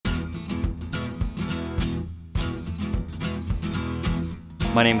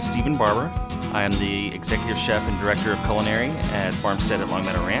My name is Stephen Barber. I am the Executive Chef and Director of Culinary at Farmstead at Long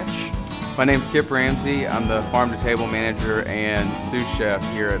Meadow Ranch. My name's Kip Ramsey. I'm the farm-to-table manager and sous chef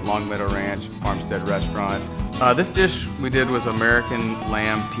here at Long Meadow Ranch Farmstead Restaurant. This dish we did was American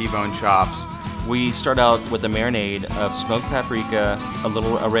lamb T-bone chops. We start out with a marinade of smoked paprika, a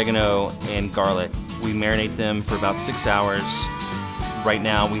little oregano, and garlic. We marinate them for about 6 hours. Right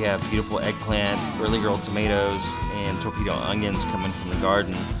now we have beautiful eggplant, early grilled tomatoes, and torpedo onions coming from the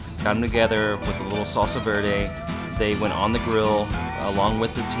garden. Got them together with a little salsa verde. They went on the grill along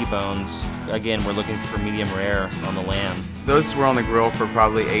with the T-bones. Again, we're looking for medium rare on the lamb. Those were on the grill for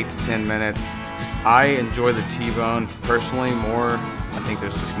probably 8 to 10 minutes. I enjoy the T-bone personally more. I think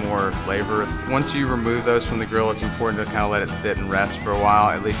there's just more flavor. Once you remove those from the grill, it's important to kind of let it sit and rest for a while,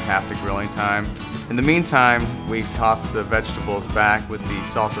 at least half the grilling time. In the meantime, we toss the vegetables back with the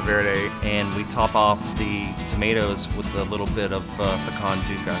salsa verde. And we top off the tomatoes with a little bit of pecan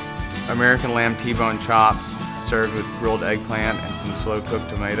dukkah. American lamb T-bone chops served with grilled eggplant and some slow-cooked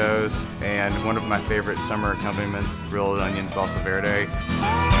tomatoes, and one of my favorite summer accompaniments, grilled onion salsa verde.